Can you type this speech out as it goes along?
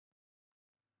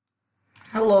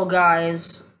Hello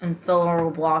guys and fellow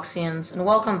Robloxians, and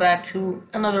welcome back to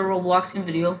another Robloxian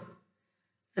video.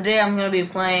 Today I'm going to be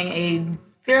playing a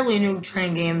fairly new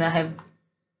train game that I've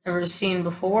never seen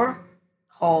before,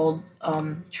 called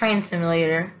Train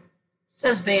Simulator. It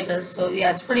says beta, so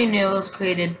yeah, it's pretty new. It was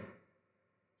created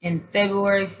in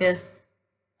February 5th,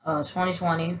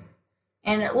 2020,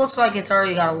 and it looks like it's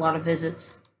already got a lot of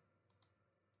visits.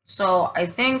 So I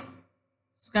think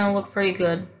it's going to look pretty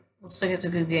good. Looks like it's a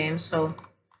good game, so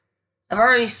I've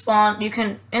already spawned.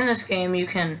 In this game, you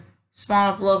can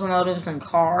spawn up locomotives and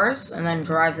cars and then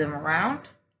drive them around.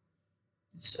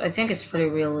 I think it's pretty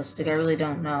realistic. I really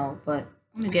don't know, but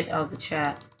let me get out of the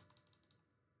chat.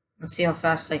 Let's see how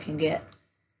fast I can get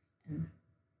and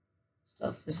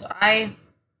stuff. Because I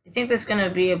think this is going to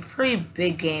be a pretty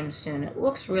big game soon. It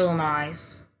looks real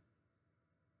nice.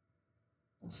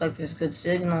 Looks like there's good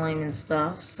signaling and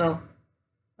stuff, so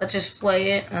let's just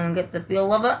play it and get the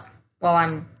feel of it while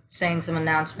I'm saying some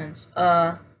announcements.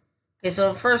 Okay,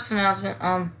 so first announcement,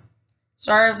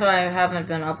 sorry if I haven't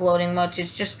been uploading much.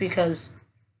 It's just because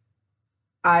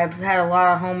I've had a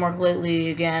lot of homework lately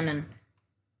again, and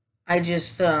I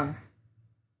just, sometimes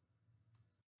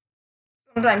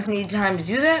need time to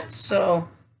do that, so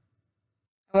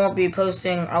I'll be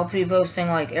posting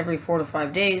like every 4 to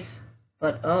 5 days,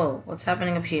 but oh, what's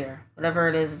happening up here? Whatever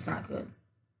it is, it's not good.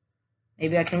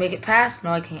 Maybe I can make it past?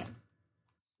 No, I can't.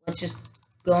 Let's just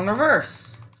go in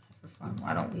reverse. For fun,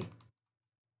 why don't we?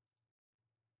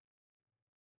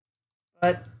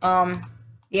 But,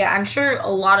 yeah, I'm sure a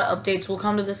lot of updates will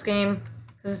come to this game,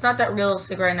 because it's not that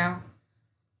realistic right now.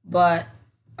 But,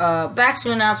 back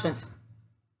to announcements.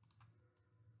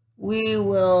 We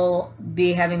will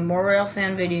be having more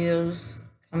Railfan videos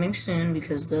coming soon,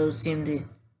 because those seem to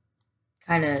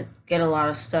kind of get a lot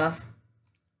of stuff.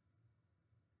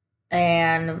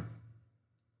 And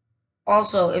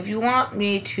also, if you want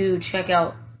me to check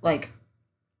out, like,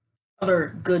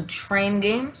 other good train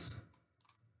games,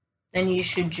 then you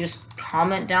should just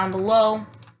comment down below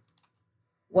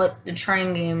what the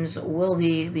train games will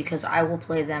be, because I will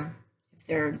play them if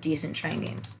they're decent train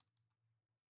games.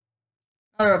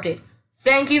 Another update.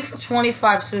 Thank you for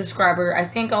 25 subscribers. I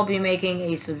think I'll be making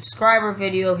a subscriber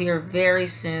video here very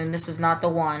soon. This is not the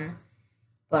one,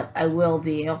 but I will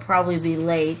be. It'll probably be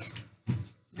late,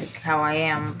 like how I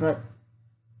am, but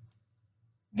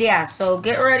yeah, so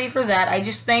get ready for that. I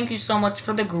just thank you so much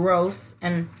for the growth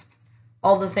and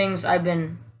all the things I've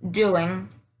been doing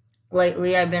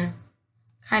lately. I've been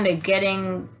kind of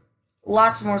getting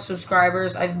lots more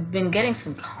subscribers. I've been getting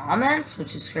some comments,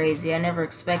 which is crazy. I never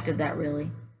expected that,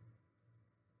 really.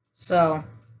 So,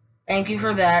 thank you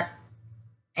for that.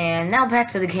 And now back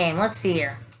to the game. Let's see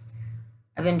here.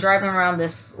 I've been driving around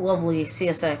this lovely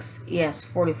CSX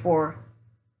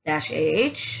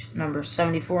ES44-AH, number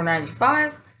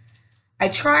 7495. I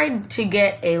tried to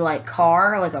get a,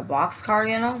 car, like a box car,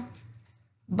 you know?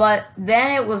 But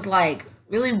then it was,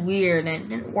 really weird, and it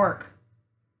didn't work.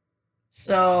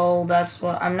 So, that's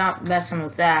what, I'm not messing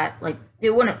with that.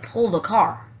 It wouldn't pull the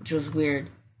car, which was weird.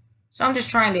 So, I'm just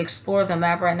trying to explore the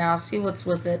map right now, see what's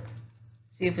with it,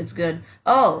 see if it's good.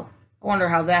 Oh, I wonder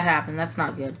how that happened. That's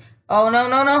not good. Oh, no,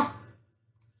 no, no!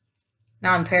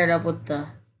 Now I'm paired up with the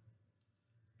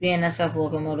BNSF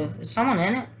locomotive. Is someone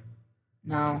in it?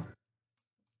 No.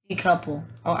 Decouple.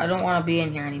 Oh, I don't want to be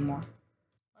in here anymore.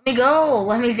 Let me go!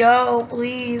 Let me go!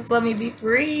 Please, let me be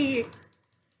free!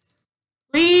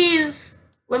 Please!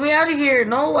 Let me out of here!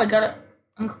 No, I gotta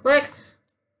unclick.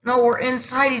 No, we're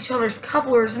inside each other's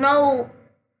couplers. No!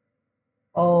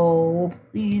 Oh,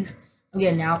 please. I'm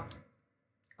getting out.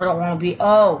 I don't want to be...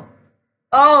 Oh!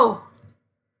 Oh!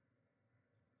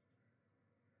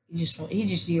 He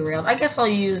just derailed. I guess I'll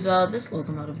use this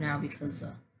locomotive now, because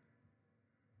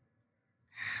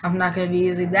I'm not going to be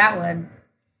using that one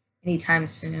anytime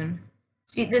soon.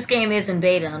 See, this game is in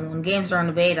beta, and when games are in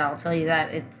the beta, I'll tell you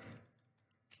that, it's...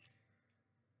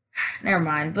 Never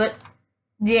mind, but...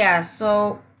 Yeah,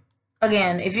 so...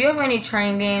 Again, if you have any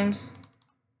train games,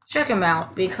 check them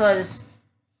out, because...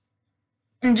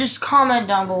 And just comment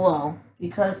down below,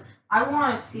 because I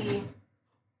want to see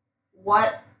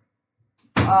what,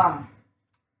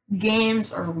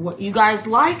 games or what you guys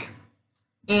like,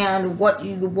 and what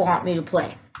you want me to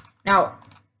play. Now,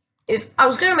 if I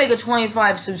was going to make a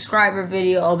 25 subscriber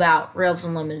video about Rails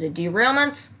Unlimited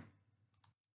derailments,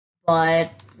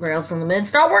 but Rails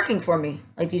Unlimited's not working for me,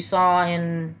 like you saw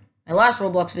in my last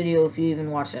Roblox video. If you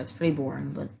even watched that, it's pretty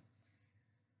boring, but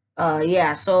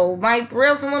yeah, so my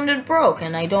Rails Unlimited broke,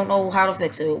 and I don't know how to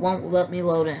fix it. It won't let me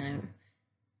load in,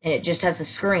 and it just has a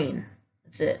screen.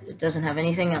 That's it. It doesn't have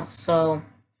anything else, so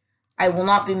I will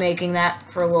not be making that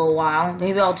for a little while.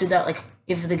 Maybe I'll do that,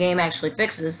 if the game actually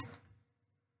fixes.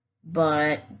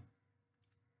 But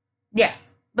yeah,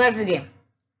 back to the game.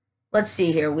 Let's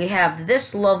see here. We have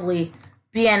this lovely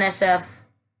BNSF.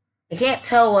 I can't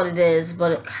tell what it is,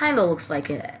 but it kind of looks like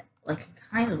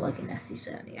kind of like an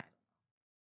SC-70. I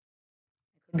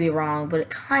could be wrong, but it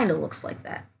kind of looks like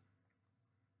that.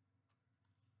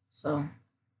 So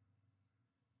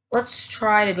let's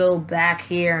try to go back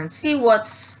here and see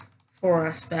what's for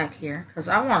us back here, because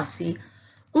I want to see.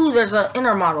 Ooh, there's an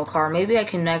inner model car. Maybe I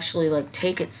can actually like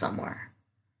take it somewhere.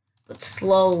 But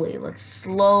slowly, let's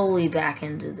slowly back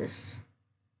into this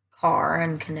car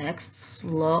and connect.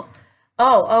 Slow.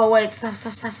 Oh, wait, stop.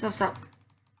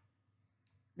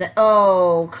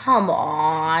 Oh, come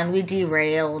on, we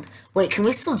derailed. Wait, can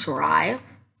we still drive?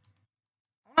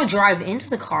 I want to drive into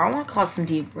the car. I want to cause some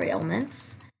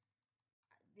derailments.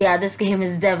 Yeah, this game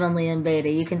is definitely in beta,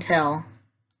 you can tell.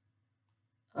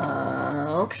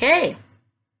 Okay.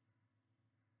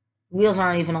 Wheels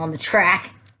aren't even on the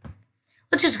track.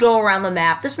 Let's just go around the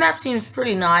map. This map seems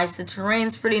pretty nice. The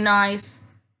terrain's pretty nice.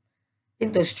 I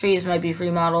think those trees might be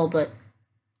free model, but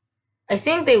I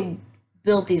think they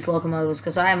built these locomotives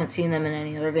because I haven't seen them in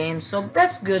any other games, so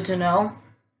that's good to know.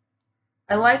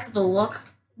 I like the look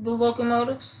of the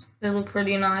locomotives. They look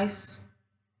pretty nice.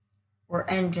 Or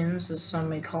engines, as some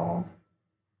may call.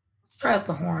 Let's try out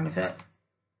the horn if it...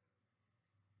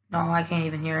 No, I can't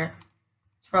even hear it.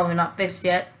 It's probably not fixed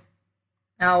yet.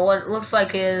 Now, what it looks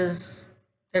like is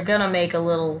they're gonna make a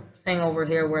little thing over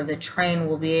here where the train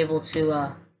will be able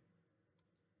to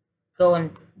go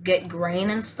and get grain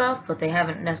and stuff, but they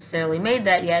haven't necessarily made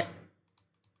that yet.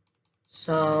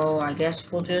 So I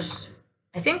guess we'll just...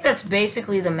 I think that's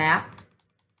basically the map.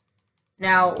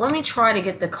 Now, let me try to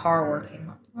get the car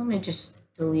working. Let me just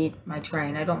delete my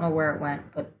train. I don't know where it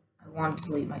went, but I wanted to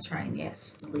delete my train.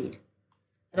 Yes, delete.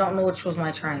 I don't know which was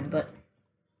my train, but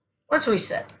let's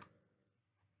reset.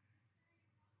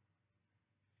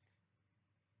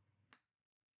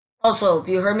 Also, if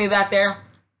you heard me back there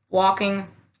walking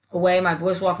away, my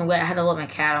voice walking away, I had to let my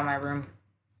cat out of my room.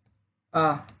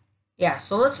 Yeah,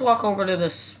 so let's walk over to the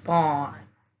spawn.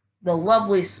 The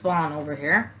lovely spawn over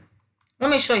here. Let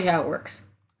me show you how it works.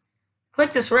 Click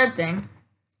this red thing.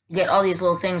 You get all these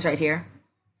little things right here.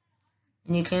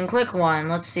 And you can click one.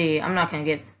 Let's see. I'm not going to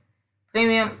get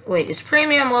premium. Wait, is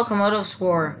premium locomotives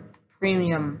for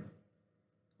premium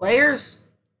players?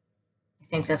 I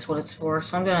think that's what it's for,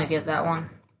 so I'm going to get that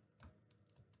one.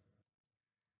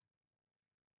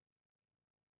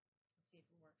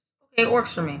 Okay, it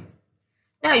works for me.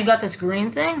 Now you got this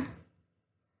green thing.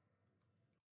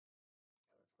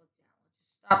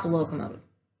 Stop the locomotive.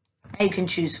 Now you can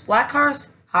choose flat cars,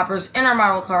 hoppers, inner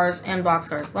model cars, and box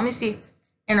cars. Let me see.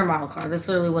 Inner model car. That's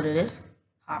literally what it is.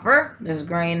 Hopper. There's a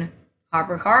grain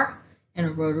hopper car and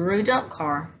a rotary dump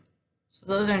car. So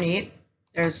those are neat.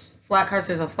 There's flat cars.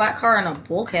 There's a flat car and a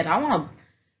bulkhead. I want to,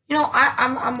 you know,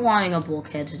 I'm wanting a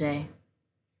bulkhead today.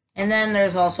 And then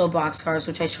there's also box cars,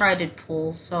 which I tried to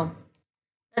pull. So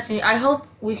that's neat. I hope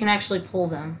we can actually pull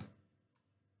them.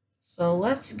 So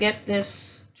let's get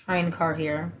this train car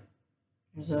here.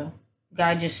 There's a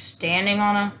guy just standing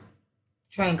on a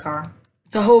train car.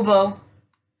 It's a hobo.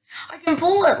 I can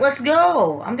pull it. Let's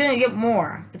go. I'm going to get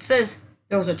more. It says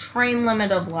there was a train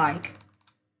limit of like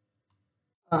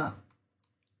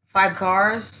 5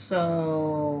 cars.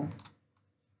 So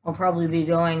I'll probably be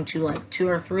going to like 2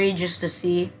 or 3 just to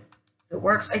see if it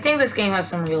works. I think this game has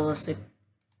some realistic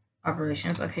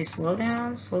operations. Okay, slow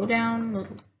down. Slow down.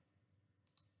 Little.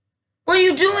 What are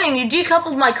you doing? You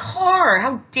decoupled my car.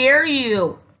 How dare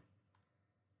you?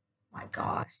 My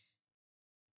gosh.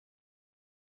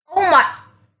 Oh my.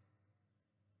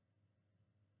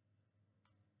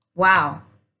 Wow.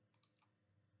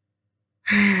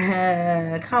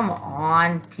 Come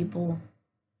on, people.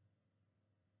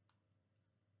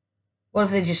 What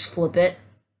if they just flip it?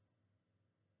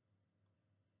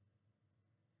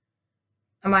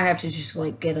 I might have to just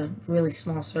like get a really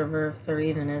small server if there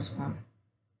even is one.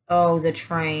 Oh, the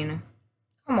train.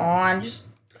 Come on, just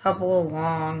couple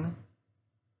along.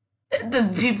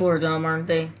 The people are dumb, aren't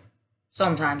they?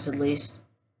 Sometimes, at least.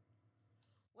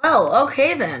 Well,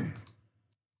 okay then.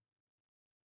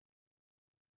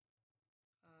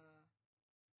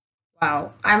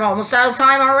 Wow, I'm almost out of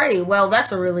time already. Well,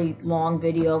 that's a really long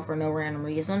video for no random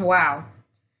reason. Wow.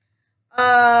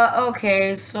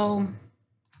 Okay, so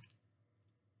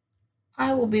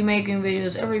I will be making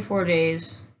videos every 4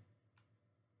 days.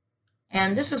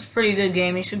 And this is a pretty good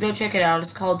game. You should go check it out.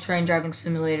 It's called Train Driving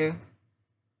Simulator.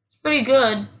 It's pretty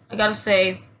good, I gotta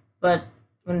say. But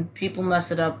when people mess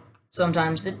it up,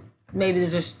 sometimes maybe they're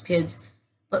just kids.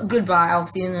 But goodbye. I'll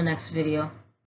see you in the next video.